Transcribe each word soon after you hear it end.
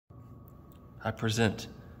I present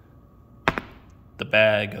the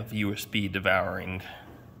bag of USB devouring.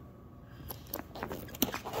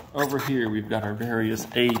 Over here we've got our various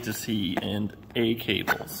A to C and A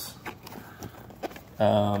cables.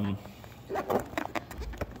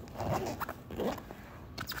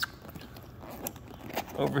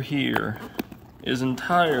 Over here is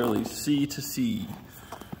entirely C to C.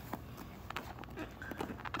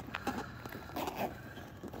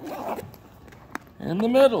 In the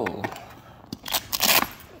middle,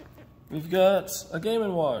 we've got a Game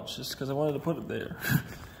 & Watch, just because I wanted to put it there.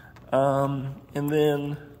 And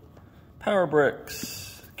then power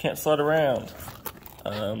bricks, can't slide around.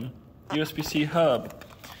 USB-C hub.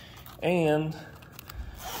 And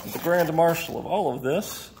the grand marshal of all of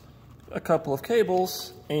this, a couple of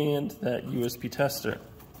cables and that USB tester.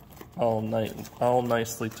 All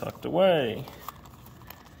nicely tucked away.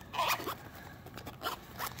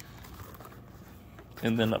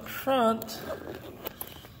 And then up front,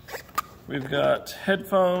 we've got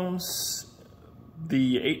headphones,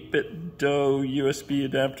 the 8-bit DOE USB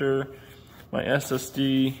adapter, my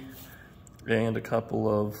SSD, and a couple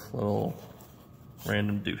of little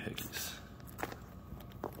random doohickeys.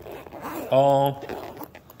 All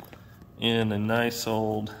in a nice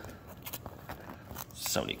old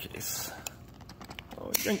Sony case. Oh,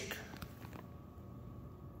 drink.